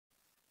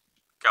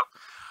Go.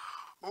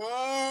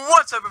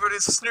 What's up, everybody?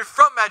 It's Snoof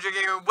from Magic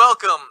Gaming.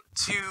 Welcome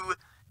to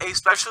a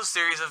special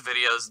series of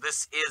videos.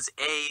 This is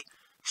a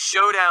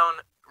Showdown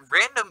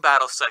random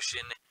battle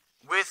session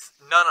with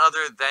none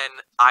other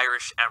than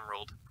Irish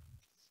Emerald.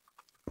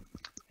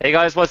 Hey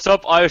guys, what's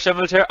up? Irish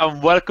Emerald here,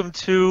 and welcome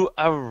to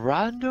a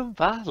random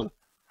battle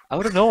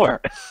out of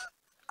nowhere.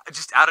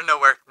 Just out of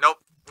nowhere. Nope.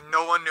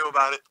 No one knew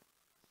about it.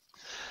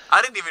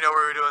 I didn't even know we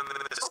were doing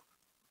this.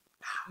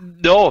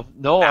 No,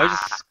 I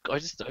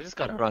just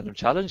got a random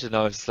challenge, and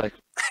I was like,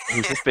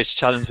 "Who's this bitch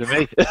challenging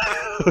me?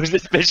 Who's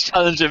this bitch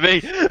challenging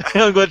me?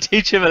 I'm going to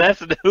teach him a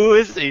lesson. Who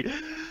is he?"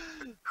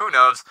 Who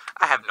knows?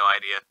 I have no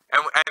idea.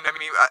 And I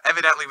mean,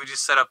 evidently we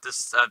just set up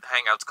this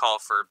Hangouts call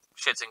for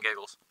shits and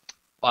giggles.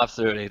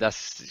 Absolutely,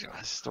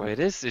 that's the way it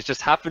is. It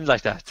just happened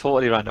like that.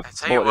 Totally random. I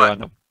tell you Totally what,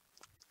 random.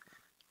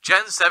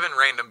 Gen 7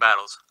 random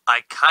battles.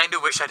 I kind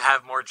of wish I'd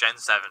have more Gen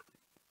 7.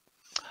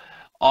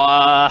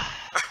 I'm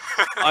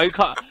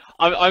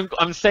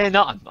saying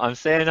nothing. I'm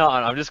saying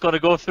nothing. I'm just going to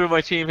go through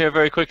my team here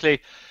very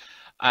quickly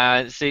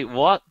and see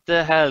what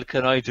the hell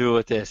can I do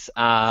with this.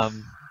 That's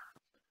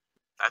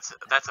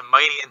a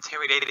mighty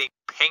intimidating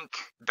pink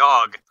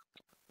dog.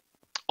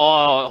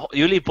 Oh,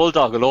 you leave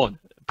Bulldog alone.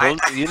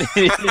 You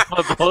leave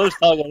my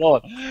Bulldog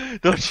alone.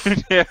 Don't you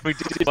dare me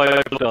do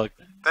my Bulldog.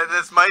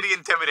 That's mighty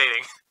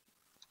intimidating.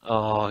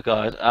 Oh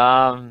God.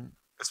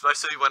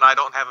 Especially when I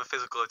don't have a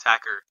physical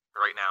attacker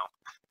right now.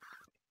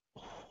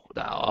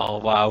 Oh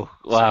wow.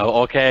 Wow.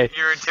 Okay.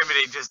 Your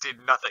intimidate just did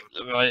nothing.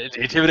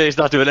 Intimidate's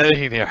not doing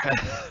anything here.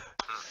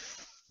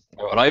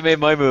 Well, I made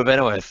my move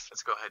anyways.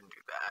 Let's go ahead and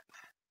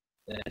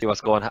do that. See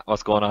what's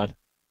going on.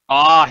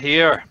 Ah,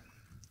 here.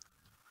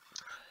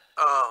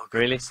 Oh,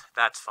 Really? goodness.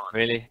 That's fun.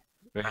 Really?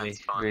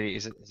 That's fun. Really?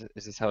 Is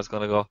this how it's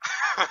gonna go?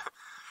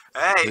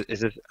 Hey,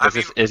 Is this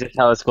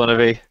how it's gonna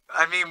be?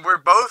 I mean, we're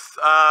both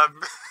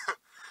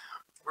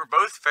we're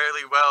both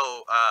fairly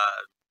well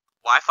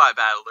Wi-Fi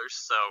battlers,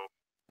 so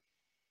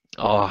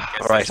Oh, I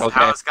guess right, this is okay.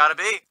 how it's gotta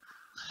be.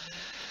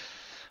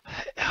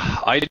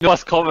 I know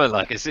what's coming.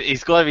 Like,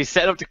 he's gonna be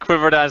setting up the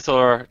quiver dance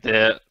or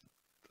the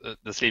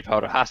sleep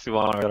powder. Has to be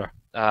one or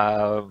the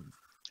other.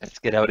 Let's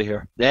get out of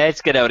here.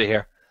 Let's get out of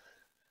here.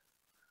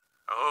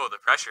 Oh, the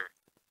pressure.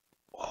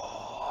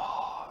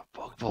 Oh,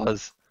 bug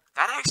buzz.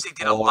 That actually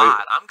did a Oh,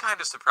 lot. I'm kind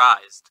of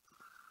surprised.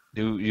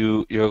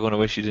 You're gonna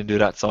wish you didn't do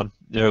that, son.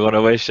 You're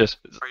gonna wish it.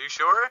 Are you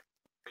sure?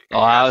 Oh,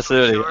 Are you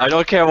absolutely. sure? I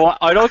don't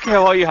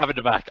care what you have in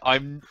the back.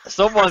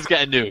 Someone's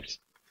getting nuked.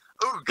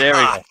 Oh, God. There we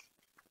go.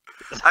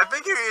 I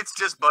figure it's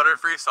just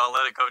Butterfree, so I'll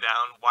let it go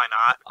down. Why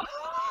not?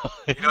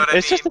 You know what I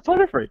It's just a mean?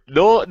 Butterfree.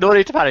 No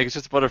need to panic. It's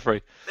just a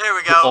Butterfree. There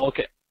we go.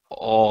 Okay.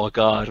 Oh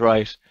God,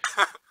 right.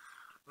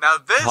 Now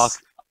this Talk.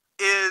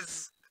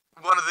 is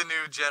one of the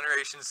new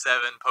Generation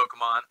 7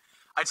 Pokemon.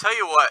 I tell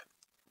you what,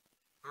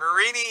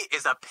 Marini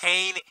is a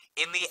pain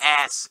in the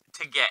ass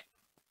to get.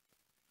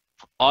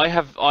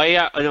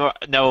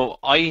 No,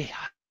 I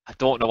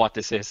don't know what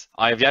this is.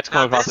 I have yet to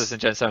come Now across this- this in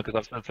Gen 7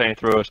 because I've been playing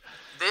through it.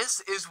 This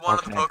is one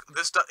of the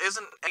This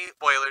isn't any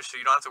spoilers, so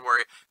you don't have to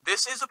worry.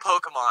 This is a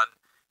Pokemon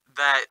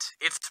that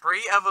its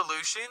free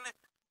evolution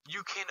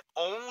you can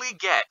only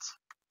get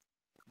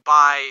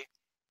by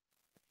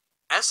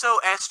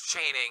SOS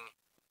chaining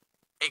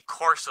a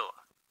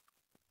Corsola.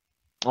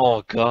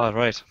 Oh God,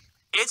 right.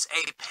 It's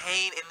a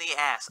pain in the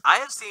ass. I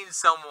have seen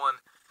someone,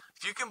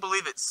 if you can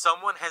believe it,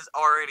 someone has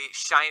already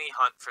shiny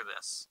hunt for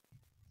this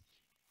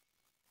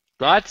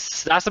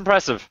That's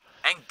impressive.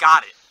 and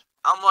got it.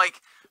 I'm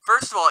like,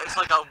 first of all, it's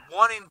like a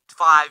 1 in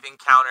 5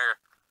 encounter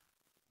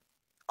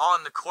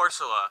on the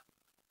Corsola,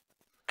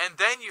 and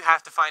then you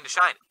have to find a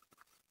shiny.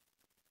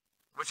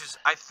 Which is,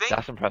 I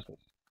That's impressive.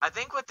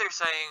 think what they're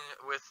saying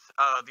with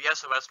the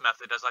SOS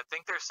method is, I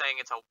think they're saying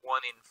it's a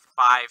 1 in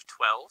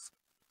 512.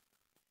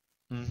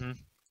 Mhm.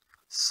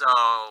 So,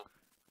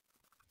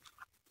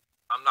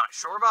 I'm not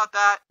sure about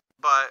that,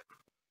 but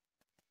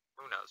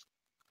who knows?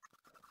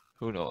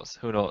 Who knows?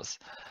 Who knows?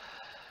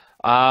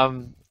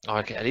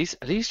 Okay. At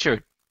least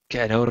you're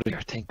getting out of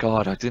here. Thank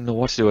God. I didn't know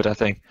what to do with that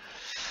thing.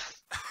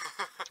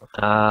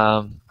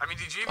 I mean,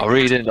 did you I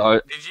really didn't.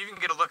 did you even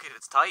get a look at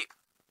its type?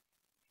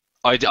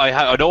 I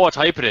know what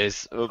type it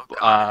is,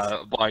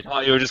 God. but I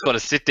thought you were just going to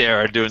sit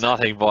there and do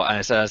nothing. But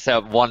and set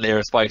up one layer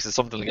of spikes or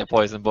something to get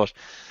poisoned. But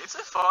It's a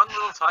fun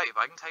little type,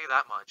 I can tell you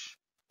that much.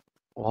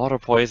 water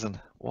poison.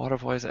 Well,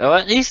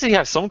 at least you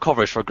have some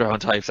coverage for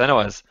ground types,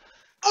 anyways.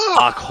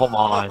 Ah, come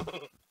on.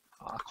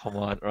 Ah, come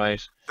on.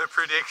 Right. The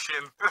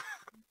prediction.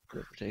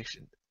 Good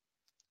prediction.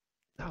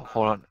 No,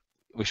 hold on.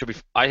 We should be.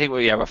 I think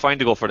we're fine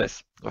to go for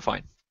this. We're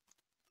fine.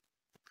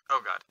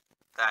 Oh God,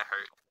 that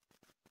hurt.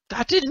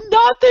 That did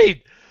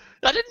nothing.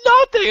 That did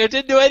nothing. I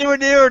didn't do anywhere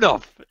near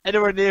enough.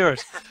 Anywhere near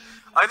it.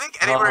 I think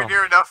anywhere Oh.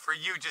 near enough for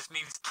you just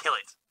needs to kill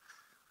it.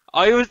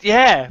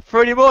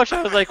 Pretty much.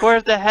 I was like, where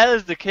the hell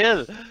is the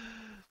kill?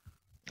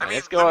 I mean,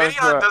 Let's go on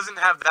Lumineon for- doesn't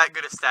have that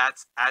good of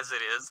stats as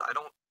it is. I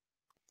don't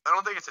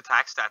think its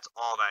attack stats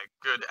all that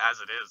good as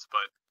it is,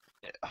 but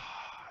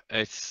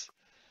it's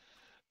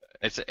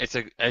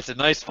a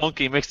nice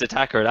funky mixed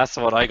attacker. That's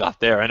what I got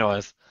there,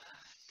 anyways.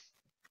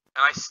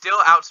 and I still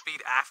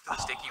outspeed after the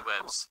sticky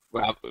webs.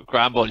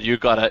 Gramble, you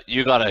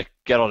gotta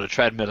get on the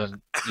treadmill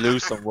and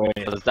lose some weight.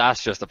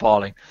 That's just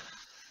appalling.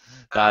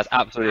 That's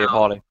absolutely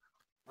appalling.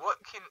 What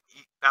can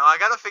eat? Now I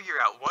gotta figure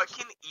out what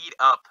can eat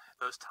up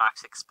those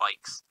toxic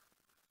spikes,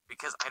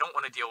 because I don't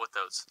want to deal with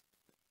those.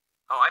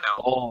 Oh, I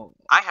know. Oh,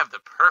 I have the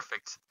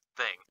perfect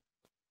thing.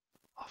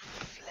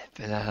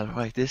 flipping hell,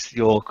 right, this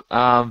yoke.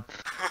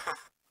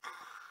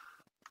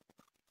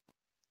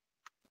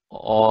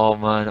 Oh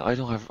man, I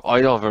don't have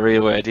a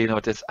real way of dealing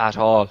with this at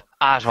all.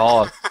 At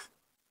all.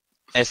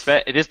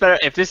 It is better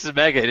if this is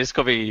Mega, this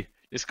could be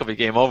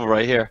game over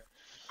right here.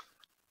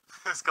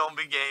 It's gonna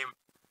be game.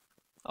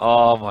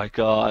 Oh my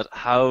god,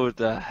 how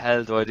the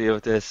hell do I deal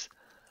with this?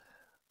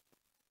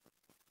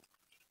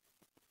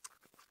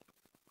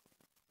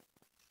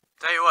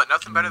 Tell you what,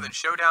 nothing better than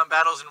showdown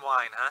battles and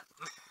wine, huh?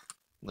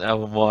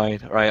 Never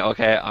mind. Right,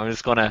 okay, I'm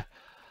just gonna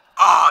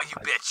Oh, you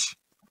bitch.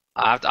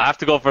 I have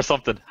to go for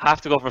something.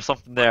 Have to go for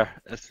something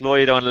there. Slow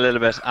you down a little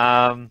bit.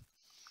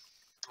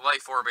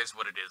 Life orb is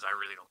what it is. I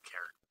really don't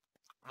care.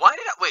 Why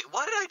did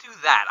I do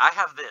that? I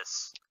have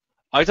this.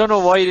 I don't know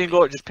why you didn't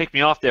go just pick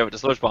me off there with the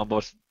sludge bomb,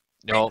 but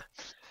you know,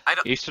 I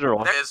don't. each to their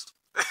own. That is.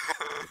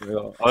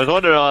 I was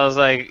wondering. I was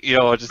like, you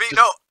know, just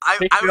no, I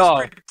pick me was off.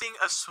 predicting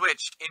a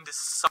switch into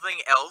something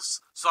else,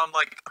 so I'm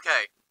like,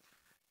 okay,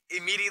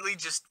 immediately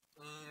just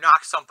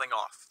knock something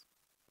off,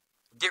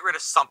 get rid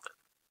of something.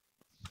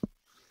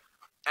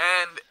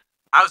 And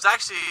I was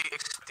actually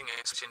expecting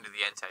a switch into the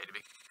Entei, to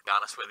be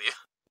honest with you.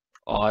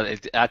 Oh,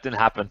 that didn't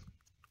happen.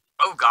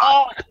 Oh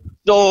god.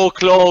 Oh, so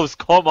close.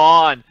 Come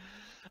on.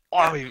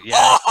 Oh,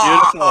 yeah.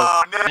 Beautiful.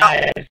 Oh, no.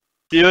 Yes.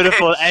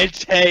 Beautiful.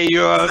 Entei,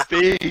 you're a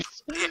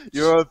beast.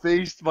 You're a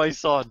beast, my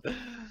son.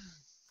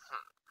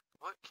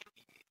 What can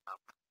eat up?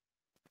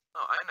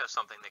 Oh, I know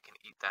something that can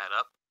eat that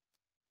up.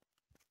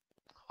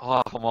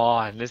 Oh, come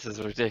on. This is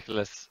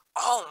ridiculous.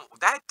 Oh,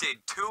 that did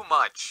too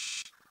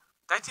much.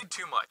 That did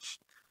too much.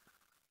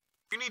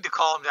 You need to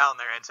calm down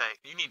there, Entei.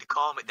 You need to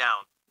calm it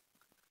down.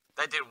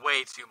 That did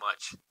way too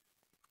much.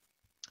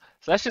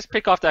 So let's just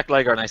pick off that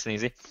Gligar nice and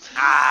easy.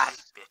 Ah,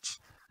 bitch.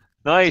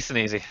 Nice and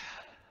easy.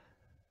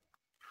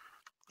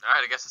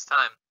 Alright, I guess it's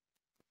time.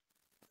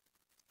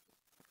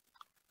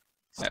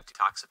 Yep.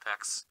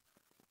 Toxapex.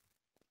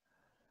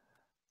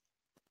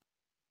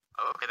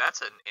 Okay,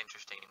 that's an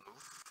interesting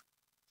move.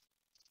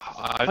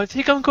 I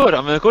think I'm good.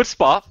 I'm in a good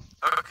spot.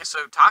 Okay,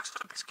 so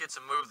Toxapex gets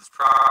a move that's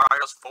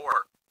Prior's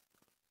 4.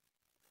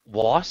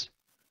 What?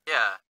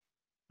 Yeah.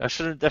 That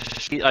should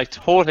be like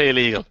totally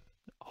illegal.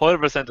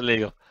 100%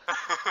 illegal.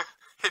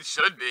 It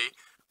should be,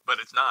 but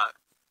it's not.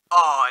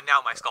 Oh, and now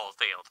my skull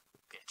failed.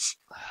 Bitch.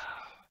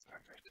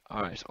 Perfect.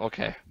 Alright,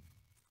 okay.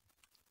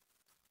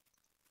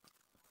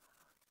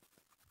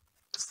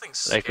 This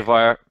thing's Like scary.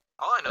 fire.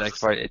 All I know Like is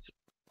fire. It's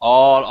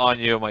all on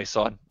you, my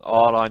son.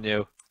 All on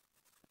you.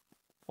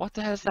 What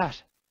the hell is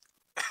that?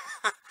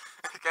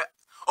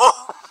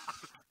 Oh!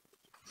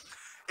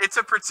 It's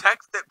a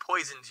protect that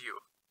poisons you.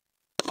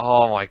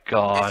 Oh my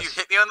god. If you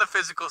hit me on the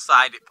physical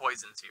side, it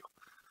poisons you.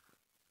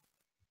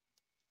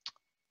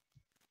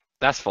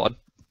 That's fun.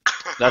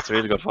 That's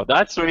really good fun.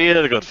 That's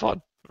really good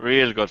fun.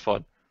 Real good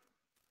fun.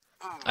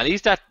 At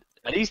least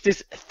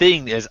this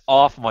thing is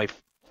off my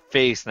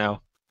face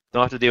now.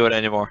 Don't have to deal with it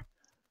anymore.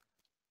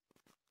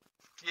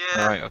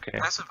 Yeah, Alright, okay.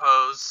 I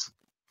suppose.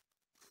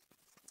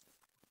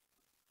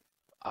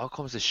 Out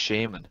comes the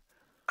shaman.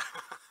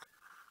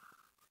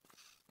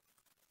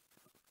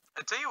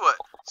 I tell you what,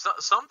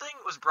 something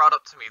was brought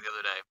up to me the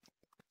other day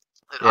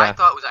that Yeah. I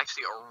thought was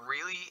actually a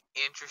really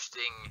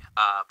interesting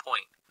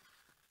point.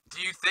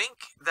 Do you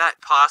think that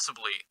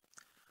possibly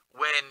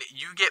when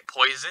you get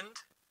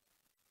poisoned,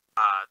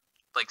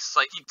 like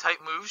psychic type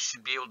moves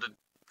should be able to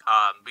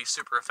be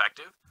super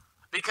effective?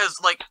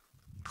 Because like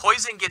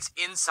poison gets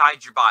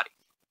inside your body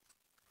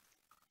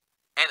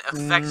and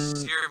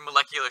affects your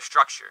molecular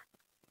structure.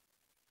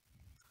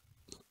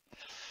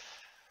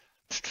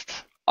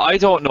 I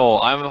don't know.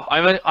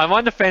 I'm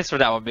on the fence for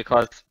that one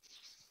because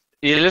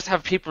you just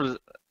have people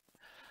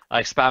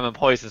like spamming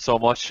poison so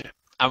much,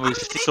 and we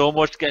see so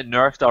much get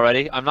nerfed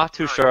already. I'm not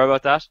too sure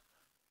about that.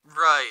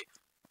 Right.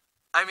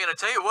 I mean, I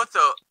tell you what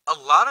though, a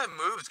lot of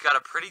moves got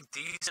a pretty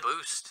decent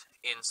boost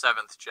in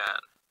 7th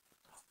gen.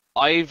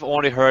 I've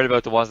only heard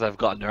about the ones that have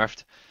got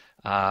nerfed,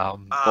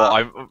 but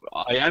I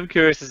am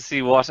curious to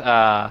see what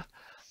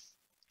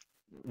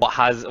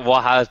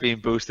has been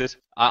boosted.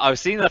 I've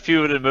seen a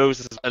few of the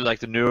moves, like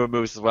the newer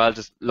moves as well.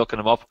 Just looking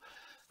them up,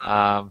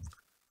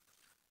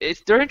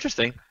 they're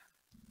interesting.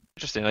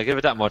 Interesting. I give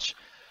it that much.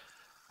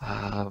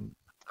 Okay,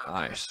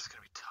 Nice. this is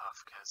gonna be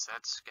tough because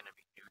that's gonna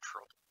be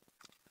neutral.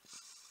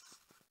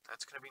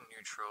 That's gonna be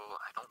neutral.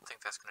 I don't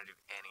think that's gonna do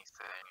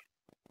anything.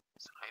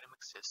 Does an item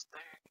exist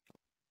there?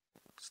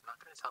 It's not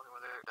gonna tell me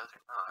whether it does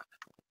or not.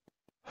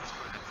 Let's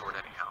go ahead for it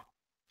anyhow.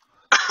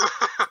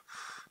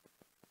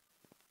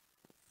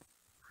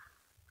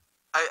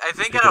 I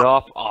think Pick it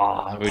off.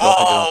 Oh, we don't pick it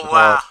off at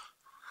wow. all.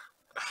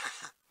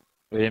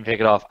 We didn't pick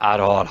it off at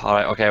all.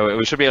 Alright, okay,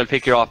 we should be able to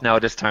pick you off now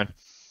this turn.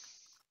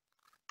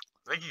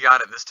 Thank you you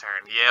got it this turn.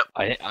 Yep.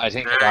 I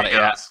think I There got he it.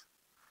 Yeah. goes.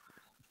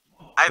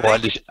 I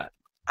What think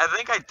I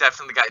think I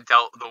definitely got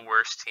dealt the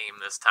worst team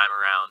this time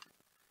around.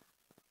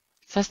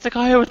 That's the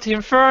guy with the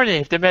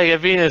Inferni, the Mega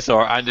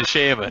Venusaur, and the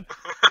Shaman,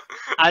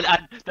 and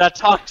that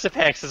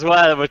Toxapex as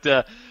well with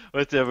the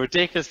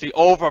ridiculously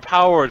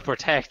overpowered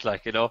Protect,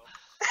 like But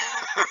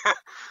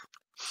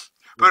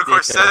of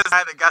course, says ridiculous. the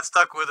guy that got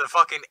stuck with a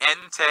fucking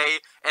Entei,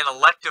 an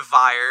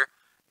Electivire,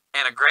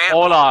 and a Grand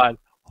Hold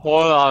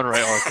Ball. on,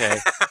 right? Okay,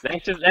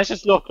 let's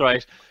just look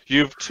right.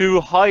 You've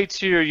two high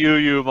tier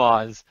UU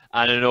mons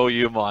and an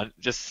OU mon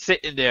just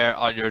sitting there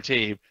on your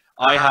team.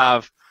 I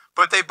have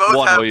But they both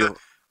one have OU.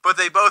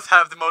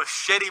 the most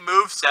shitty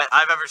moveset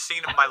I've ever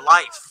seen in my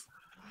life.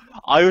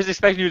 I was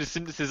expecting you to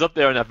synthesis up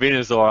there in that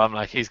Venusaur. I'm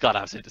like, he's got to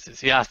have synthesis.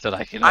 He has to,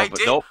 like, I but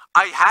did. nope.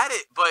 I had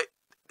it, but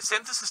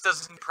synthesis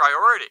doesn't need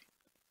priority.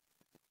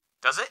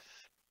 Does it?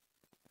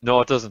 No,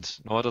 it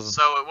doesn't. No, it doesn't.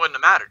 So it wouldn't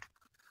have mattered.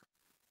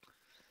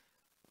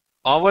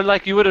 Oh, well,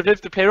 like, you would have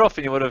lived to play rough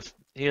and you would have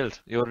healed.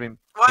 You would have been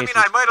Well, I mean,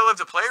 hasted. I might have lived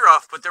to play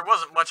rough, but there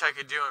wasn't much I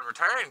could do in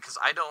return because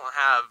I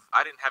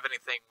didn't have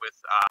anything with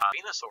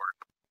Venusaur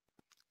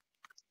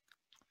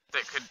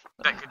that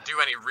could do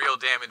any real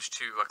damage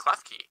to a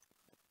Klefki.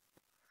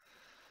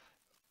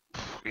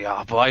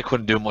 Yeah, but I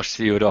couldn't do much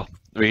to you, though.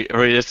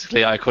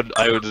 Realistically, I couldn't.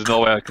 There's no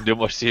way I could do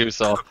much to you,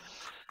 so.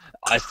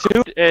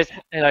 It's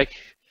like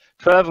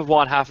 12 of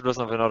one, half a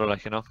dozen of another,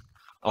 like, Or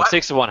What?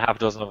 6 of one, half a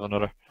dozen of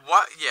another.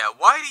 What? Yeah.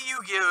 Why do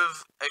you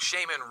give a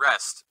shaman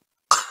rest?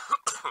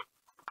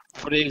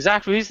 For the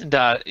exact reason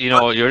that,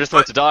 you're just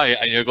about to die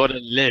and you're going to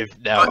live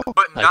now.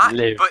 But Like,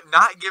 live.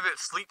 not give it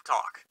sleep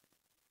talk.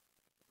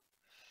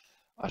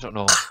 I don't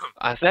know.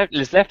 And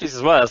it's lefties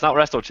as well. It's not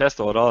resto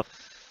chesto at all.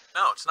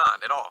 No, it's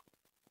not at all.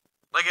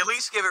 Like, at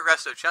least give it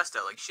resto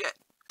chesta. Like shit.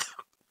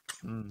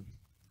 Hmm.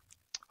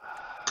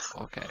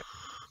 Okay.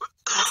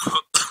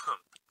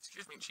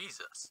 Excuse me,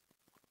 Jesus.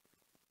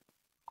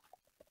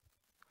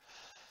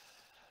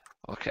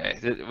 Okay.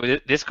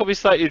 This could be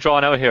slightly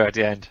drawn out here at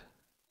the end.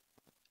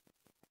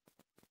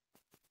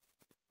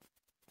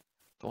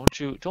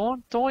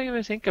 Don't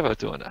even think about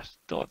doing that.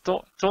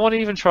 Don't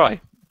even try.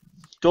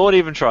 Don't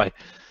even try. I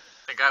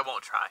think I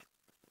won't try.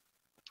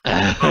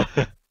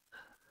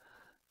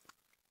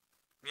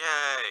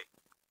 Yay.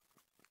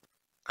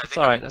 It's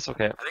alright, that's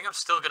okay. I think I'm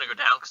still gonna go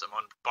down because I'm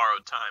on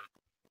borrowed time.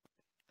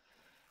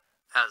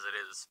 As it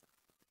is.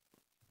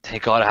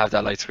 Thank God I have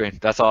that light screen.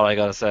 That's all I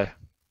gotta say.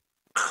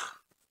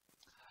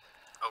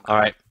 Okay.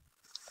 Alright.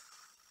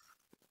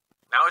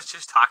 Now it's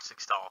just Toxic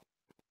Stall.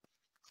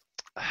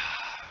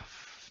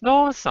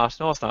 No, it's not.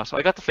 No, it's not.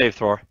 I got the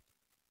flamethrower.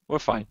 We're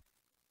fine.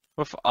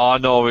 Oh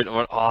no,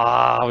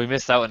 we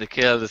missed out on the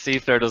kill. The sea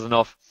flare does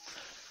enough.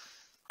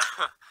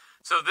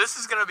 So this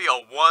is gonna be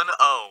a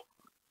 1-0.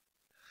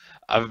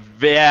 A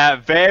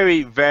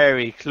very,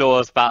 very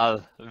close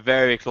battle.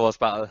 Very close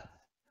battle.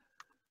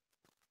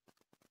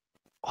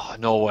 Oh,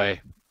 no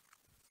way.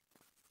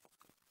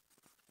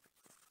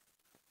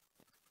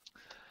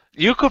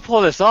 You could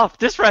pull this off.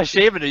 This Rash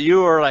Shaman that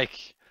you were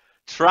like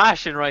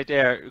trashing right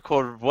there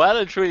could well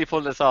and truly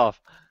pull this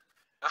off.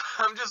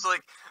 I'm just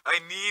like, I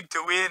need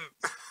to win.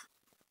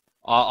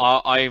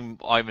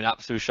 I'm in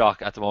absolute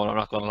shock at the moment. I'm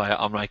not gonna lie.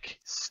 I'm like,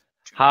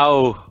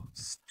 how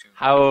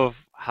have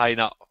I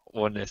not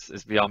won this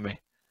is beyond me.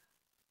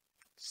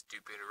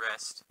 Stupid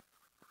rest.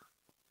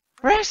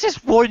 Rest is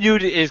going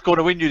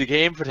to win you the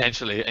game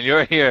potentially, and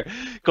you're here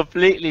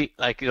completely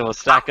like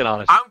stacking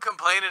on it. I'm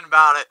complaining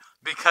about it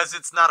because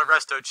it's not a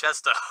resto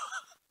chesto.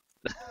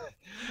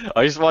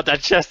 I just want that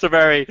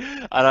Chesterberry,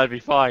 and I'll be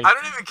fine. I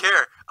don't even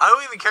care. I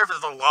don't even care if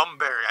it's a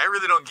Lumberry. I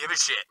really don't give a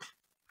shit.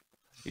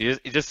 You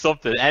just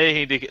something,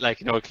 anything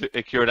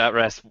to cure that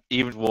rest,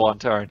 even one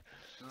turn.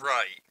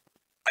 Right.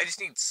 I just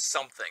need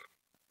something.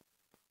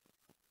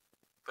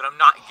 But I'm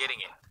not getting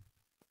it.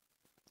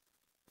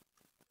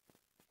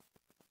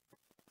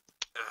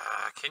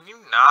 Can you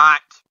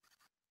not?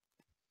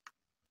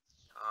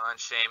 Come on,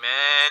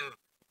 Shaman.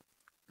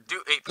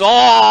 Do 8%.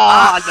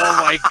 Oh, oh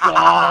my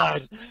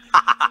god!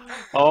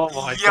 Oh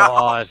my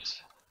god!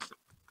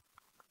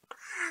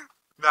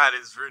 That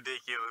is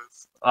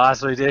ridiculous. Oh,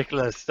 that's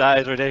ridiculous. That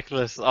is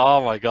ridiculous.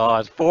 Oh my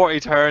god. 40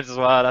 turns as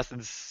well. That's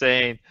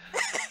insane.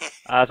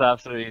 That's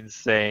absolutely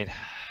insane.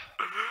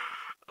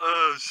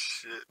 Oh,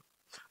 shit.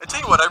 I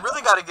tell you what, I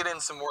really got to get in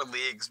some more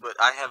leagues, but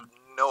I have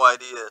no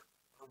idea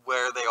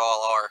where they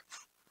all are.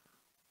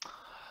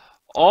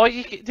 Oh,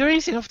 they're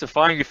easy enough to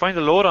find. You find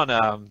a load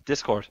on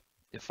Discord.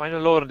 You find a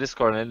load on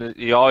Discord, and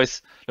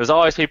there's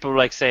always people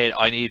like saying,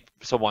 "I need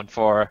someone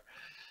for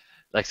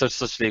like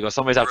such league," or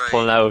somebody's after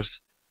pulling out.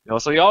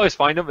 So you always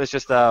find them. It's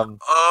just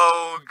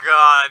Oh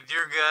God,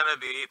 you're gonna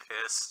be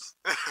pissed.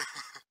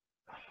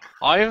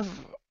 I'm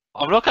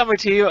looking at my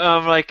team.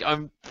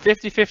 I'm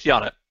 50-50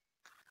 on it.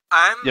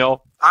 I'm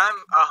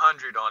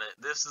 100 on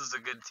it. This is a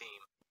good team.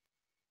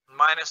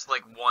 Minus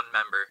like one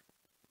member.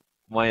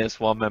 Minus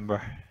one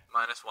member.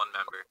 Minus one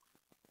member.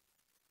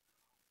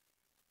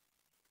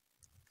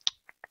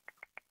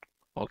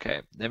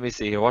 Okay, let me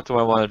see here. What do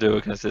I want to do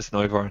against this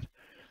Noivern?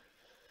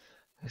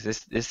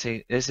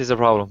 This is a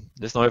problem.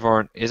 This knife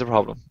horn is a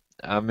problem.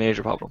 A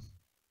major problem.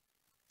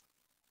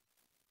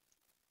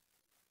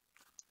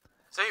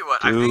 Tell you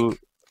what, Do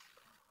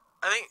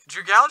I think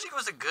Drugology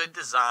was a good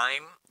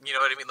design. You know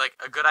what I mean? Like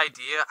a good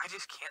idea. I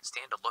just can't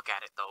stand to look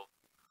at it though.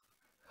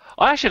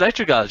 I actually like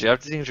Trigogy. I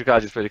think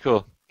Trigogy is pretty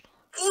cool.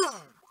 Ooh,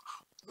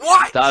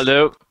 what?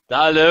 That'll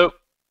do.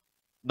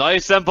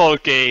 Nice and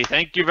bulky.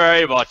 Thank you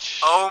very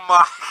much. Oh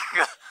my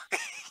god!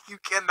 You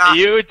cannot.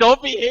 You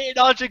don't be hating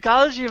on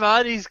Trigogy,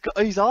 man. He's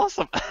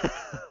awesome. Yeah,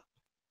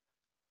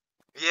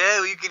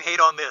 well, you can hate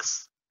on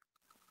this.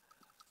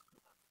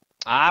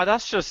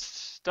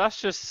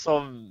 That's just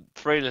some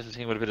free little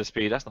thing with a bit of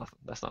speed. That's nothing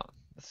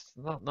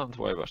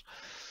to worry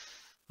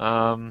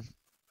about.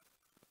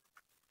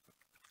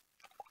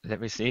 Let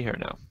me see here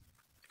now.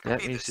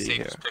 Let me see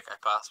here. Safest pick I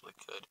possibly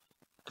could.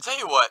 I tell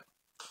you what.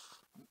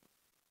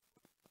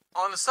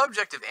 On the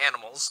subject of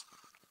animals,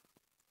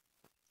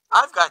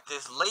 I've got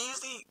this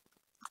lazy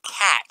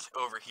cat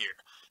over here.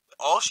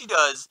 All she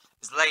does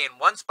is lay in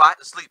one spot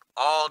and sleep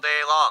all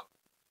day long.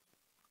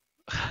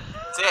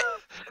 That's it.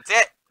 That's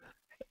it.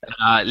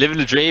 Living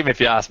the dream, if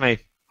you ask me.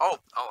 Oh,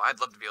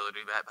 I'd love to be able to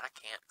do that, but I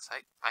can't. 'Cause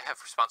I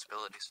have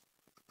responsibilities.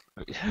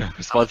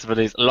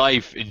 Responsibilities,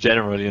 life in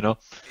general, you know.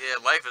 Yeah,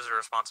 life is a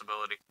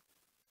responsibility.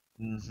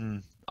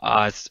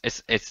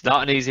 It's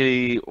not an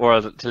easy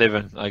world to live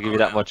in. I'll give you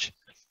that much.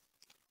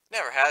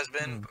 Never has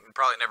been.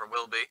 Probably never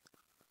will be.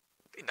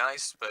 Be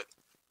nice, but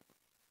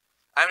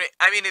I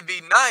mean, it'd be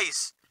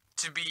nice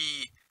to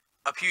be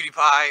a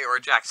PewDiePie or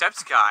a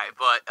Jacksepticeye,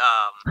 but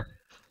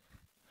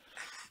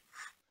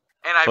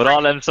But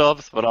all them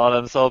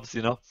subs,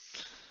 you know.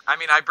 I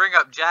mean, I bring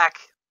up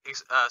Jack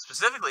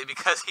specifically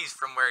because he's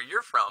from where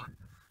you're from.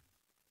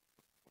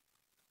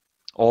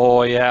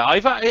 Oh yeah,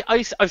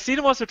 I've seen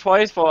him once or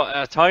twice, but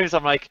at times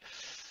I'm like,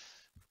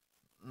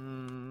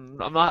 I'm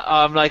not.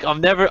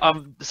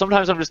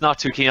 Sometimes I'm just not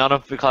too keen on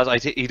him because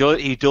he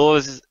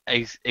does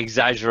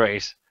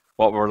exaggerate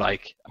what we're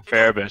like a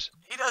fair bit.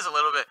 He does a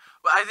little bit,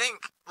 but I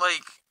think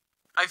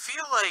I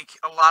feel like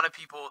a lot of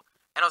people,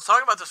 and I was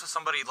talking about this with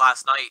somebody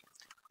last night.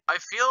 I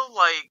feel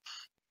like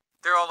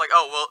they're all like,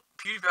 "Oh, well,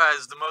 PewDiePie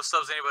has the most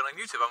subs anybody on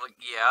YouTube." I'm like,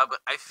 "Yeah,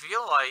 but I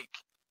feel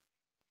like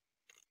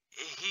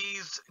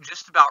he's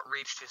just about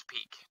reached his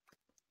peak."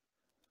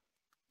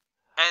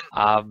 And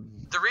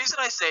the reason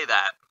I say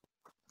that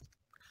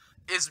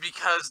is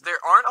because there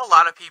aren't a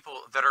lot of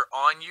people that are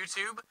on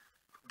YouTube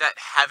that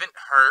haven't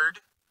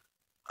heard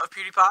of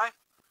PewDiePie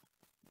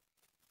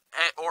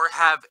or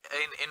have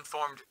an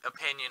informed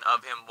opinion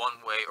of him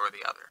one way or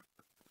the other.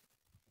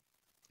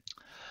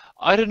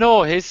 I don't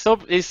know. His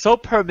sub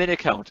per minute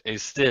count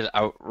is still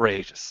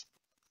outrageous.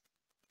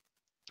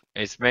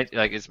 It's meant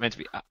to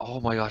be. Oh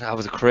my god, that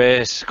was a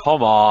crit.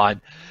 Come on.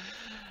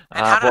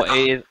 But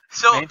it's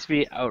meant to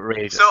be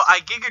outrageous. So I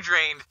giga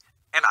drained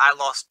and I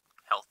lost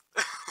health.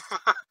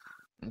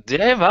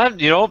 Yeah, man.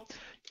 You know,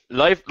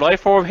 life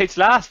form hits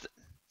last.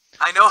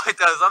 I know it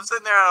does. I'm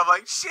sitting there and I'm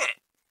like,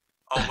 shit.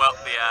 Oh well,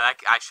 yeah.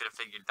 I should have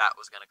figured that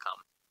was gonna come.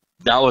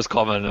 That was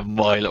coming a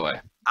mile away.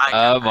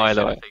 I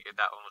figured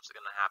that one was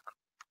gonna happen.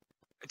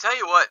 I tell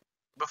you what,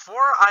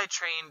 before I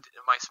trained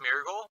my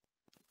Smeargle,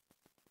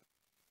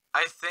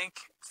 I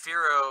think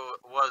Fearow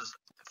was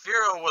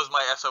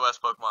my SOS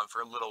Pokemon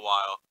for a little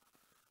while.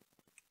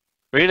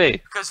 Really?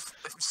 Because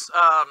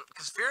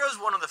Fearow is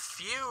one of the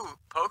few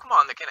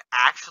Pokemon that can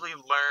actually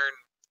learn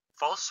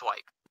False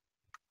Swipe.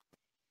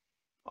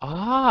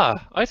 I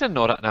didn't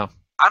know that now.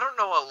 I don't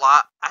know a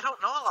lot of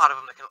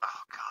them that can.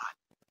 Oh god.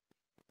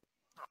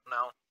 I don't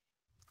know.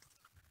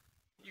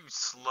 You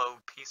slow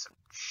piece of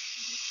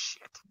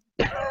shit.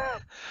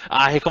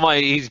 Hey, come on,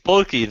 he's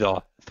bulky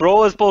though.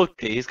 Throw is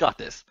bulky, he's got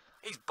this.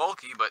 He's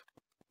bulky, but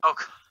oh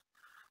god.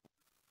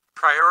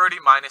 Priority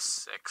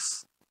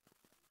 -6.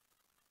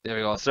 There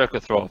we go, circle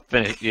throw.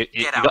 Finish. You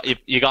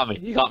got me.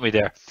 You got me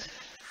there.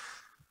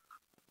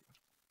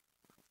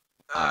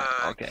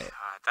 Okay.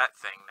 God, that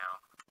thing now.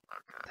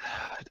 Okay.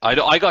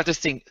 I got this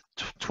thing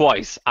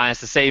twice, and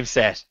it's the same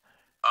set.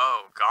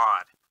 Oh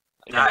god.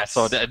 Yeah,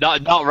 so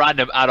not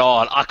random at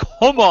all.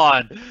 Come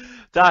on!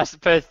 That's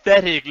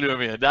pathetic,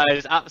 Lumion. That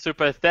is absolute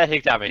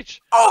pathetic damage.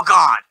 Oh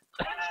god!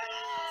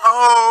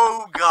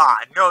 Oh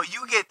god! No,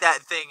 you get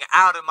that thing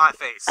out of my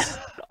face.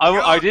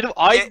 I didn't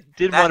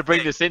want to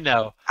bring this in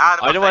now.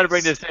 I didn't want to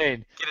bring this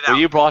in. Get it but out.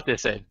 you brought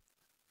this in.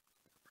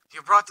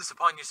 You brought this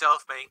upon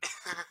yourself, mate.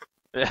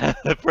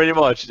 Pretty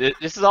much.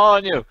 This is all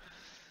on you.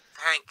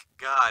 Thank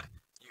God.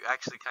 You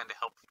actually kind of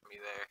helped me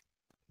there.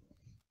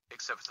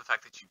 Except for the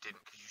fact that you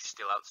didn't, because you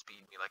still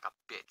outspeed me like a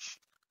bitch.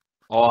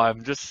 Oh,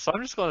 I'm just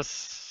gonna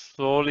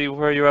slowly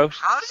wear you out.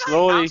 How did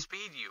I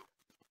outspeed you?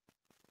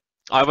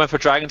 I went for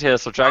Dragon Tail,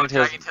 so Dragon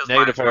Tail's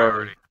negative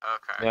priority.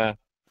 Okay. Yeah.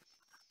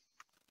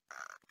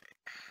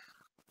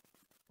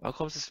 How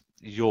comes this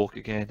yoke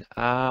again?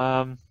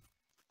 I'm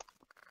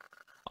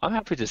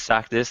happy to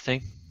sack this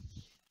thing.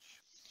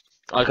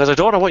 Because I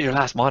don't know what your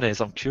last mod is,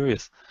 I'm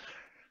curious.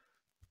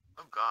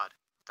 Oh god,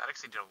 that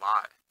actually did a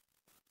lot.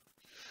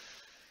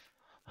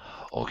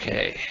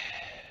 Okay.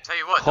 Tell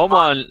you what, Come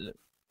on.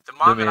 The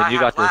mon that man, I you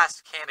have got this.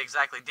 last can't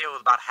exactly deal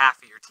with about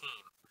half of your team.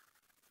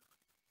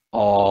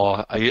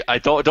 Oh, I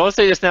don't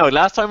say this now.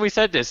 Last time we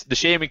said this, the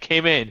shaman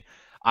came in,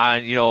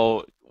 and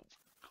oh,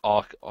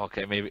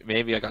 okay,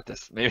 maybe I got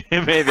this. Maybe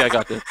I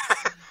got this.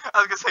 I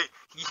was gonna say,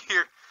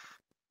 you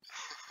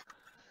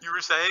you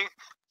were saying?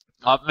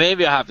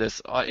 Maybe I have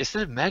this. It's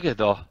still mega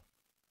though.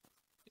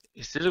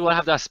 You still gonna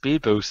have that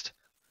speed boost.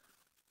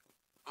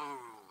 Ooh,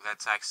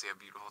 that's actually a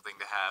beautiful thing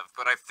to have.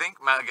 But I think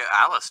Mega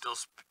Ala still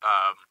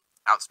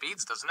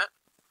outspeeds, doesn't it?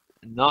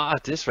 Not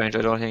at this range,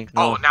 I don't think.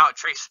 Oh, No. now it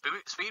trace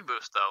speed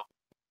boost though.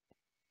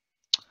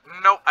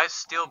 Nope, I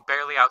still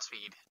barely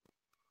outspeed.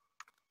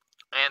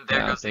 And there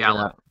Yeah, I'm goes the thinking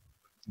Ala.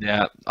 that.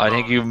 Yeah, I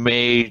think you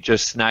may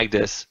just snag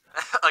this.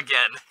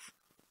 Again.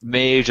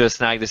 May just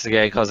snag this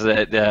again because of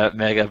the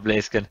Mega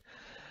Blaziken.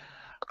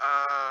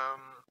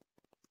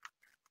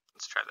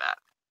 Let's try that.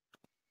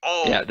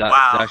 Oh, Yeah, that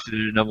wow. should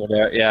do the number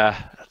there.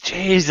 Yeah.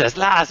 Jesus,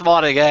 last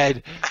one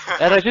again.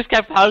 And I just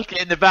kept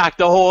calculating the back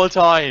the whole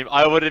time.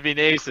 I would have been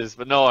aces,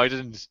 but no, I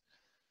didn't.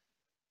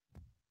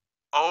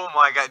 Oh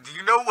my god, do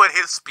you know what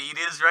his speed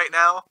is right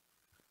now?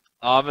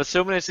 I'm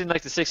assuming it's in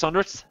like the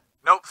 600s.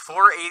 Nope,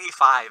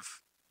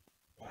 485.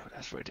 Oh,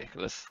 that's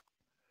ridiculous.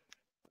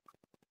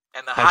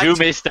 And the Had you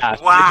missed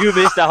that? Wow. Had you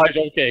missed that high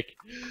jump kick?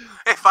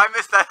 If I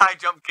missed that high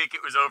jump kick,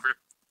 it was over.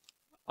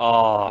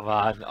 Oh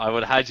man, I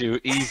would have had you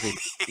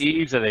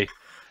easily,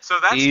 So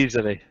that's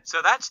easily.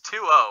 So that's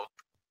 2-0. Okay.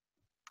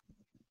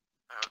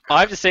 I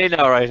have to say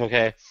now, right?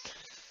 Okay,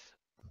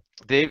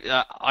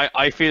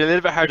 I feel a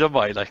little bit hard done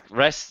by. Like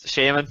rest,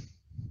 shaman.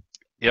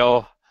 You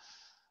know,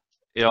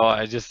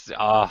 I'm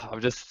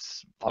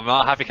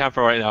not a happy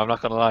camper right now. I'm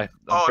not gonna lie.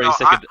 I'm pretty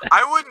sick of.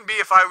 I wouldn't be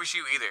if I was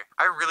you either.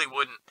 I really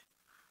wouldn't.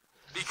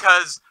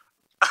 Because,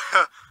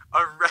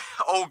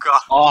 oh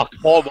god. Oh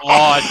come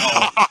on!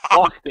 Oh,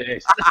 fuck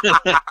this.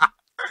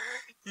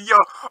 Yo,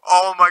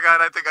 oh my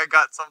god, I think I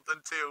got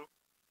something too.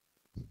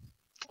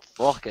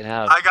 Fucking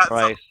hell! I got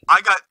right.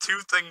 I got two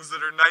things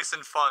that are nice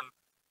and fun.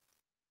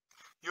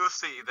 You'll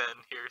see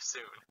then here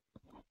soon.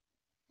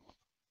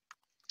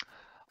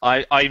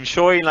 I'm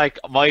showing like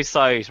my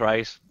site,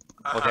 right?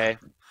 Okay.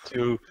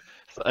 So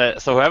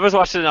whoever's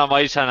watching it on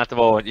my channel at the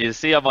moment, you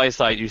see on my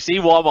site, you see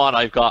what mod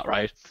I've got,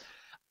 right?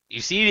 You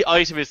see the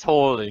item it's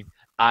holding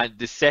and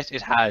the set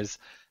it has,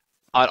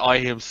 and I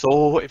am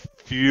so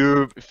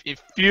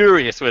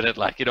furious with it.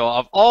 Like,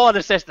 of all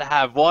the sets to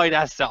have, why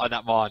that's set on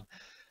that mod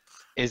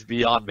is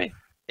beyond me.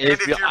 And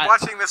if you're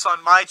watching this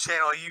on my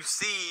channel, you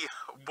see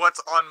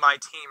what's on my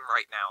team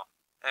right now,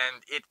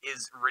 and it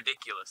is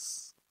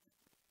ridiculous.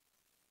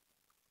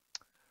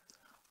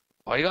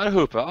 Oh, you got a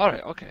hooper. All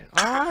right, okay,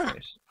 all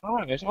right,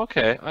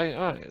 okay. All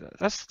right,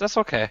 that's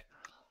okay.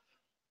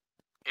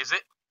 Is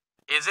it?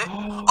 Is it?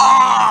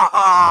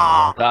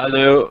 Oh! That'll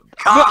do.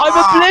 I'm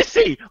a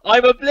blissy!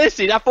 I'm a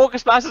blissy! That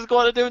focus pass is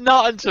going to do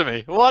nothing to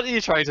me. What are you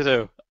trying to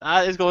do?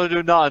 That is going to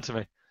do nothing to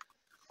me.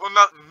 Well,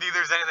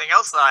 neither is anything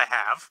else that I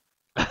have.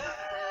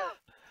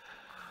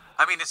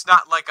 I mean, it's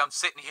not like I'm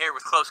sitting here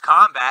with close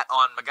combat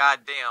on my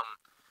goddamn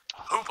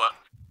hoopa.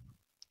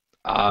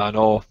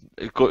 No.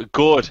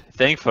 Good,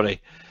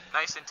 thankfully.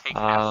 Nice and taken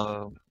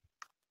out.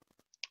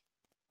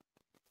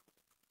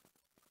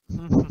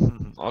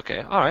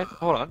 Okay, alright,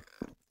 hold on.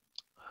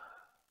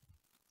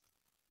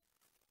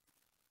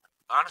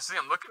 Honestly,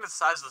 I'm looking at the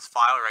size of this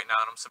file right now,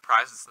 and I'm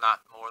surprised it's not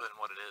more than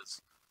what it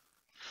is.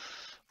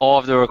 Oh,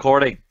 of the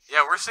recording?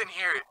 Yeah, we're sitting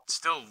here at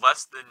still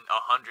less than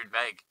 100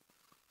 meg.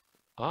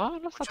 Oh,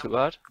 that's not too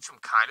bad. Which I'm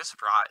kind of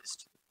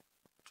surprised,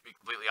 to be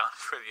completely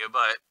honest with you,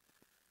 but...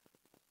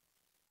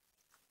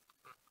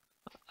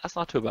 That's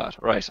not too bad,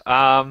 right.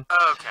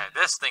 Okay,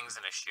 this thing's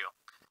an issue.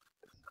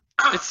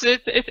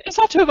 It's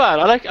not too bad.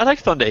 I like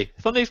Thunday.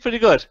 Thunday's pretty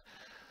good.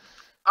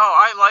 Oh,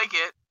 I like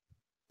it.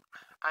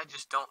 I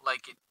just don't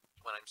like it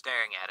when I'm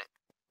staring at it.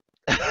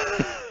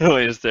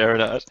 When you're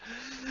staring at it.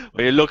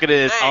 When you're looking at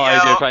his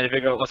eyes, you're trying to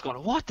figure out what's going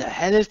on. What the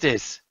hell is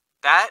this?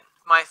 That,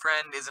 my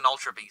friend, is an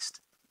Ultra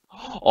Beast.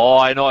 Oh,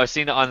 I know. I've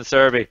seen it on the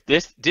survey.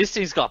 This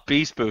thing's got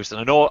beast boost,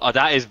 and I know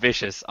that is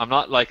vicious. I'm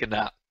not liking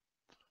that.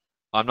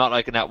 I'm not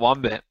liking that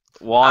one bit.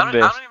 I don't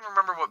even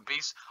remember what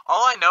beast.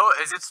 All I know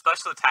is its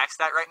special attack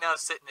stat right now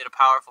is sitting at a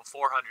powerful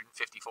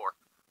 454.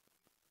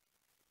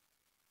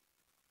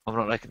 I'm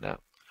not liking that.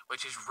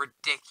 Which is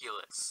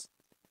ridiculous.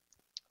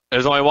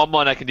 There's only one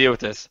man that can deal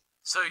with this.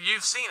 So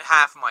you've seen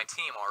half of my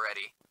team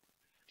already.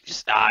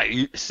 Just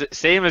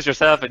same as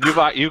yourself, and you've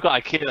got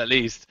a kill at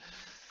least.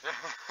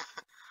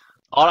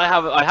 All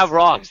I have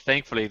Rogs,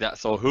 thankfully.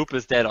 So Hoop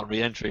is dead on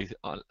re-entry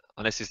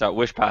unless you start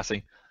wish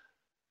passing.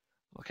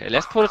 Okay,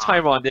 let's put a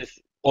timer on this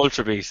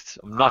Ultra Beast.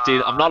 I'm not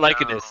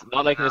liking this. I'm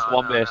not liking this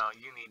one bit. No,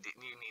 you need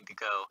to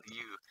go.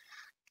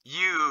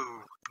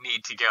 You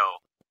need to go,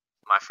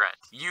 my friend.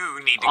 You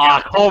need to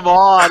go. Oh, come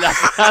on!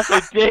 That's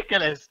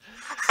ridiculous.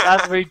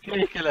 That's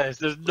ridiculous.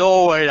 There's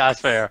no way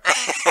that's fair.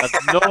 There's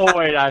no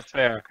way that's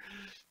fair.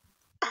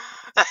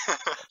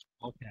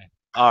 Okay.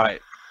 All right.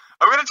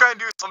 I'm gonna try and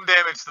do some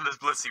damage to this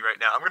Blissey right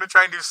now. I'm gonna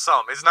try and do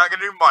some. It's not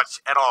gonna do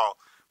much at all,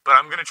 but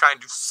I'm gonna try and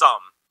do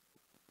some.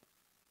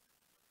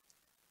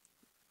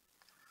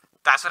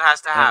 That's what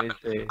has to Let me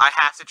happen. see. I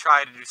have to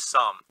try to do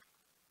some.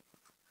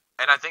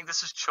 And I think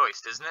this is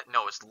choice, isn't it?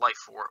 No, it's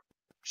life orb.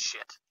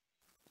 Shit.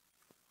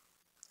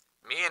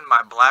 Me and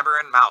my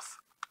blabbering mouth.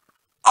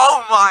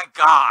 Oh my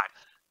god!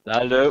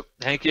 That'll do.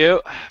 Thank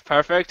you.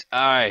 Perfect.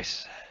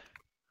 Alright.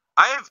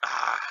 I have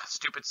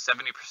stupid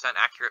 70%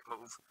 accurate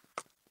move.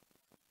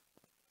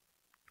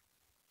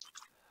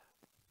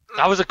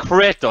 That was a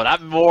crit though.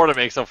 That more than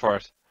makes up for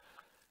it.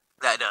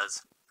 That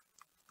does.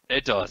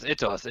 It does. It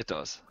does. It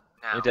does.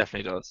 Now, It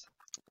definitely does.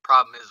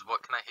 problem is,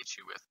 what can I hit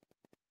you with?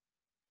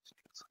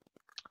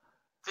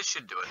 This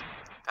should do it.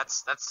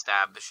 That's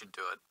stab. This should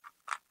do it.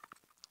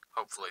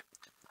 Hopefully.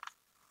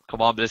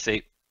 Come on,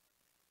 Blissey.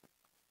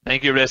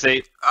 Thank you,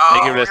 Blissey. Oh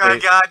Thank you, my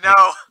Blissey. god,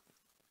 no!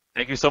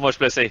 Thank you so much,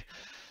 Blissey.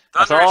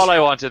 Thunderish, That's all I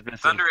wanted,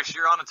 Blissey. Thunderish,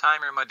 you're on a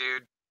timer, my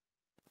dude.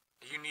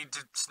 You need to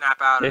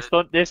snap out of it.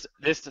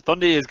 This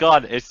Thundy is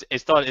gone. It's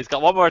done. It's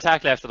got one more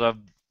attack left, and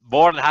I'm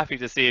more than happy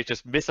to see it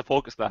just miss a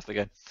focus blast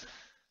again.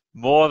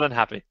 More than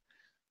happy.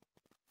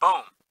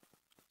 Boom.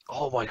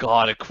 Oh my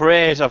god, a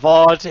crit of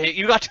all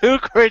you got 2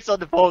 crits on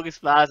the focus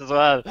blast as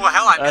well. Well,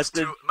 hell, I missed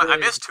That's two. I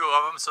missed 2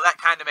 of them, so that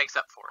kind of makes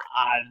up for it.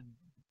 And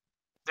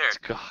There.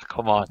 God,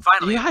 come on.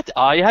 Finally. You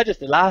had this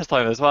the last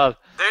time as well.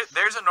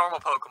 There's a normal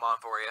Pokemon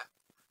for you.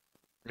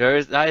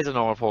 That is a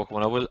normal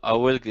Pokemon. I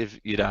will give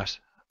you that.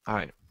 All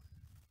right.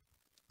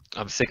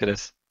 I'm sick of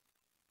this.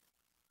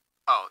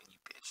 Oh, you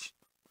bitch.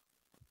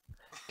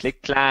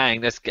 Click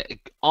clang. Let's get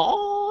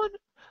on.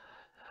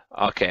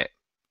 Okay.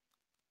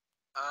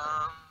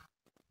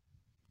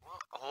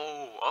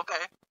 Oh,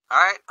 okay. All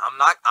right. I'm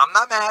not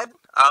mad.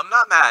 I'm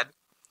not mad.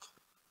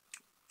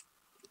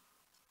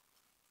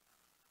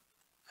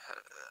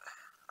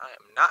 I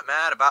am not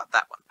mad about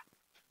that one.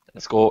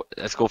 Let's go.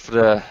 Let's go for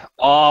the.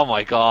 Oh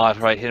my God!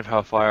 Right, hidden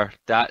power fire.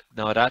 That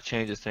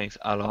changes things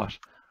a lot.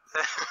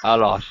 A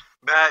lot.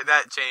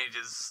 That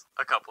changes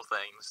a couple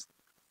things.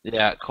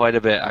 Yeah, quite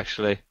a bit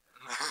actually.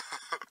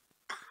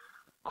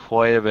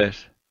 Quite a bit.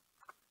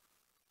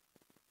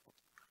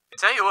 I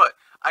tell you what,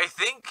 I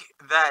think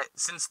that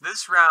since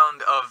this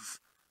round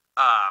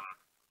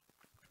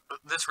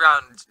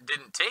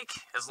didn't take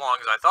as long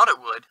as I thought it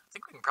would, I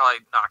think we can probably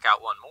knock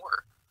out one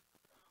more.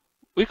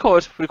 We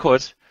could.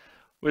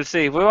 We'll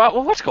see.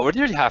 What's going? We're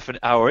nearly half an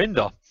hour in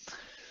though.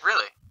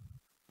 Really?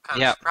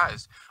 Kind of Yeah.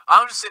 surprised.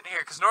 I'm just sitting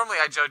here because normally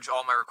I judge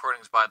all my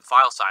recordings by the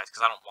file size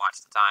because I don't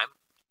watch the time.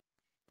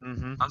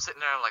 Mm-hmm. I'm sitting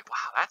there, I'm like,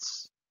 wow,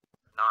 that's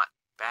not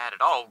bad at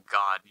all. Oh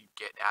God, you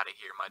get out of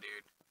here, my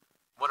dude.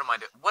 What am I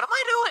doing? What am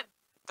I doing?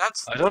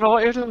 I don't know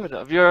what you're doing.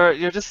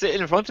 You're just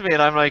sitting in front of me,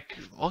 and I'm like,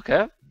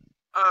 okay,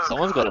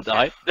 someone's gonna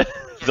die.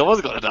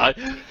 Someone's gonna die.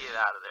 Get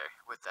out of there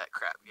with that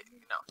crap.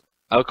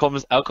 No. Out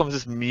comes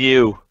this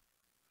Mew.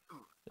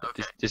 Ooh,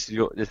 okay. This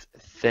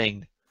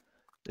thing.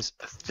 This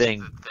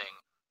thing.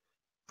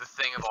 The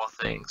thing of all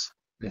things.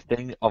 The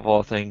thing of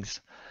all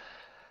things.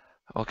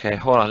 Okay,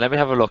 hold on. Let me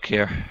have a look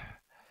here.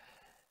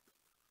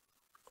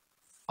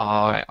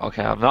 Alright,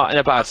 okay. I'm not in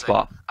a bad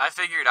spot. I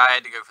figured I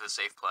had to go for the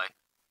safe play.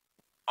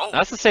 Oh,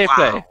 that's a safe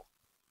play.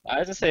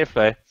 That is a safe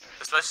play.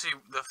 Especially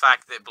the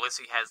fact that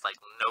Blissey has, like,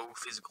 no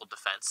physical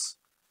defense.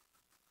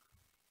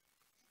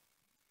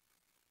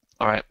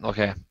 Alright,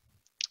 okay.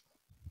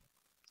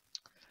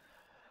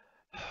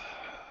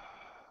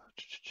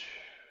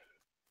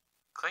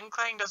 Kling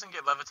Clang doesn't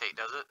get levitate,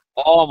 does it?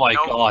 Oh my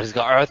God, he's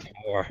got earth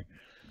power.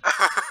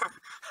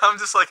 I'm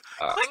just like,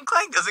 Kling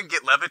Clang doesn't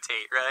get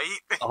levitate, right?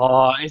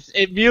 Oh,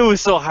 Mew is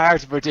so hard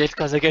to predict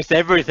because it gets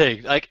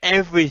everything. Like,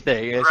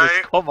 everything. It's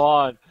just, come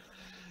on.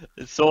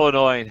 It's so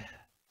annoying.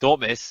 Don't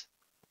miss.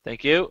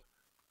 Thank you.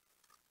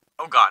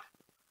 Oh God.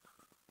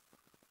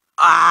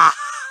 Ah!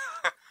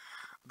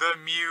 The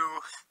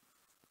Mew.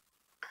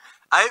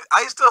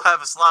 I still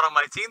have a slot on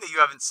my team that you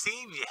haven't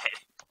seen yet.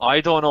 I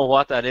don't know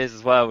what that is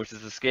as well, which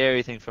is a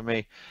scary thing for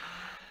me.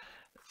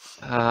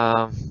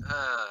 So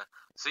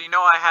you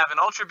know I have an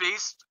Ultra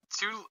Beast,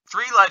 3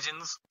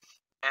 Legends,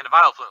 and a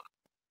Vileplume.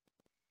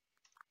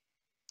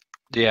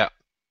 Yeah.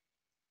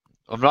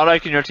 I'm not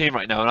liking your team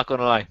right now, I'm not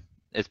gonna lie.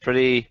 It's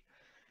pretty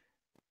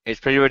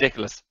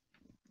ridiculous.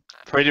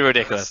 Pretty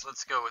ridiculous.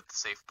 Let's go with the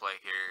safe play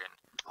here.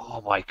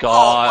 Oh my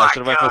God! I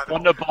should have went for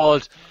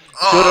Thunderbolt.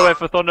 Should have went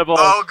for Thunderbolt.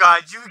 Oh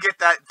God! You get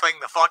that thing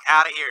the fuck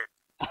out of here.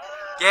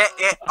 Get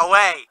it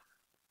away.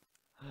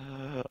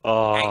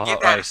 Oh, and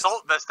get that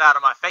assault vest out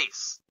of my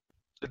face.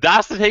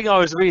 That's the thing I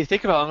was really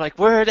thinking about. I'm like,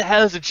 where the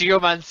hell is the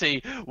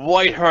Geomancy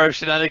White Herb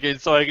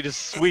shenanigans so I can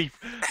just sweep?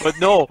 But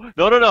no.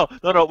 We're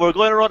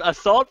going to run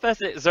Assault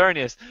Vest at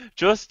Xerneas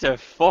just to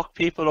fuck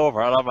people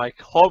over. And I'm like,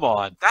 come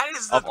on. That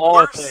is the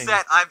worst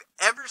set I've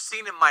ever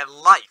seen in my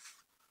life.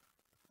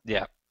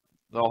 Yeah.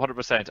 No,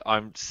 100%.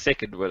 I'm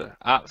sickened with it.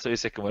 Absolutely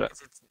sickened with it.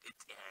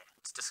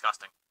 It's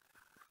disgusting.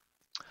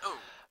 Ooh.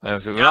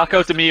 We'll knock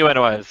out the Mew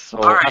anyways. So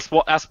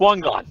that's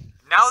one gone.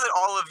 Now that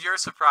all of your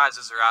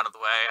surprises are out of the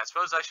way, I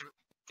suppose I should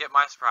get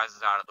my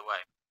surprises out of the way.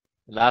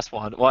 Last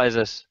one. What is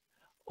it?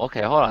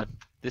 Okay, hold on.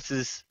 This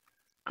is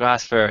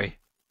Grass Fairy.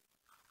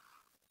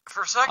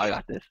 For a second, I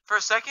got this. For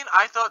a second,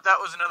 I thought that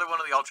was another one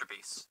of the Ultra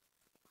Beasts.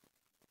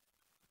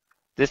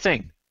 This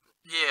thing?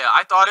 Yeah,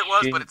 I thought it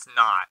was, but She, it's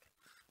not.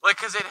 Like,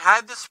 cause it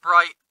had the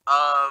sprite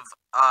of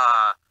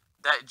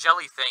that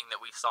jelly thing that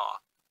we saw.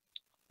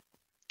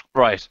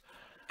 right.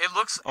 It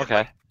looks Okay.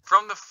 like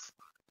from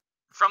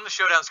the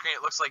showdown screen,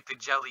 it looks like the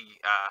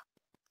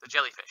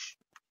jellyfish,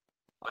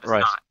 but it's Right.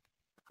 not.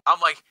 I'm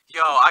like,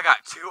 yo, I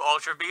got 2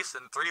 Ultra Beasts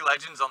and 3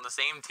 Legends on the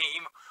same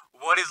team.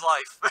 What is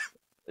life?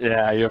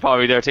 Yeah, you're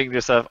probably there thinking to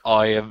yourself,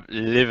 I am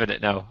living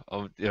it now.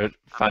 Oh, you're I'm living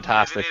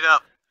fantastic. it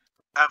up.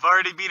 I've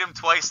already beat him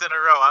twice in a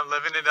row. I'm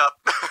living it up.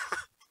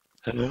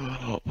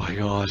 Oh my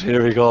God,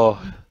 here we go.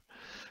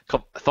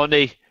 Come,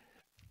 Thundy,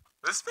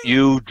 This thing.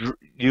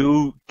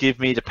 you give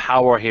me the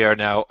power here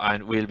now,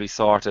 and we'll be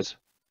sorted.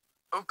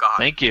 Oh god.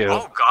 Thank you.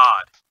 Oh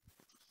god.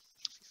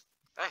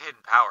 That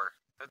hidden power.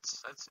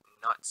 That's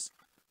nuts.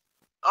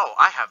 Oh,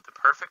 I have the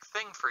perfect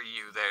thing for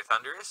you there,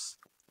 Thunderous.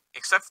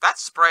 Except that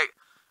sprite.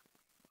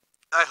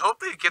 I hope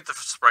they get the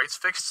sprites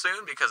fixed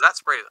soon because that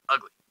sprite is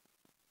ugly.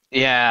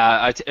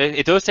 Yeah,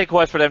 it does take a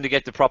while for them to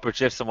get the proper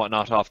gifs and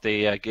whatnot off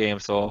the game,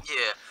 so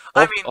Yeah.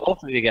 I mean,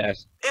 hopefully they get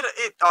it.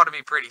 it ought to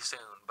be pretty soon,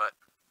 but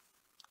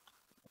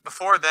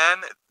before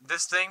then,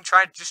 this thing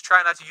just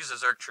try not to use a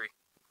Zerg tree.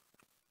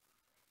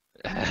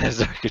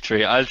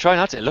 Circuitry. I'll try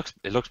not to.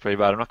 It looks pretty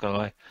bad. I'm not gonna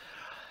lie.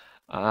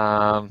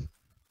 Um,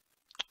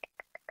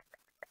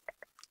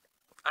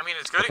 I mean,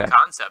 it's good in okay.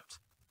 concept,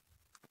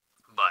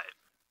 but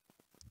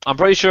I'm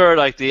pretty sure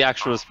like the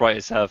actual oh, sprite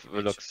itself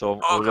will bitch. look so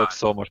Oh will look god.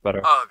 so much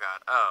better. Oh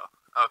god. Oh.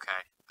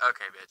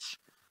 Okay, bitch.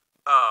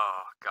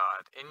 Oh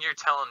god. And you're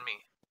telling me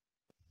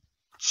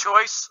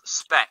choice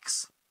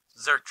specs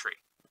Zerg tree.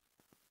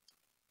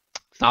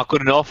 It's not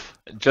good enough.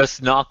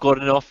 Just not good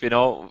enough.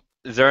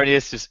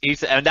 Xerneas just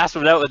eats it, and that's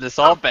without an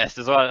assault vest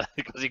as well,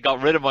 because he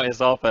got rid of my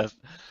assault vest.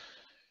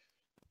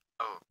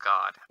 Oh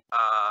god.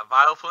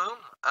 Vile Plume.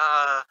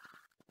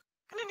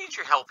 Gonna need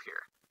your help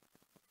here,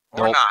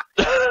 or Nope. not,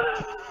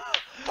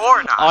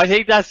 or not. I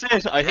think that's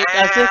it. I think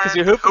that's it because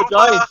And your Hoopa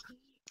died. Hoopa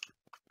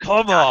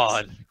Come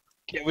dies. on.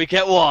 We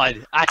get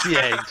one at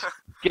the end.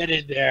 Get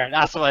in there.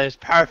 That's why it's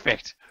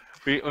perfect.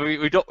 We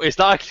don't. It's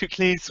not a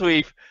clean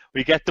sweep.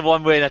 We get the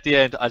one win at the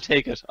end. I'll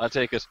take it. I'll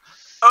take it.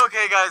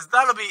 Okay, guys,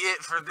 that'll be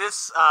it for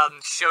this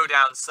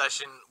showdown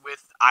session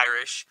with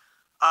Irish.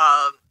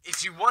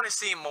 If you want to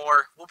see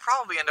more, we'll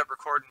probably end up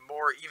recording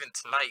more even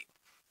tonight,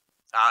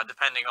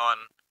 depending on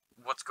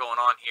what's going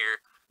on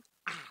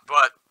here.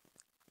 But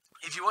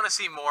if you want to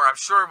see more, I'm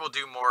sure we'll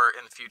do more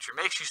in the future.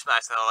 Make sure you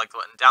smash that like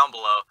button down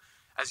below,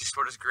 as your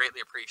support is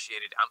greatly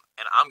appreciated.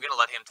 And I'm going to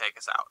let him take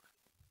us out.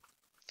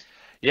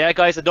 Yeah,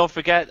 guys, and don't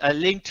forget, a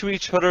link to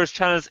each other's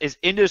channels is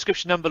in the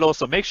description down below.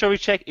 So make sure you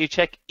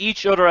check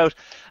each other out.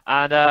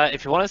 And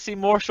if you want to see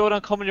more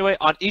Showdown coming your way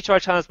on each of our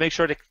channels, make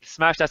sure to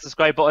smash that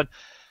subscribe button.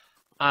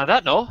 On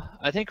that note,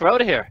 I think we're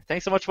out of here.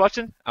 Thanks so much for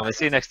watching, and we'll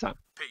see you next time.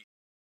 Peace.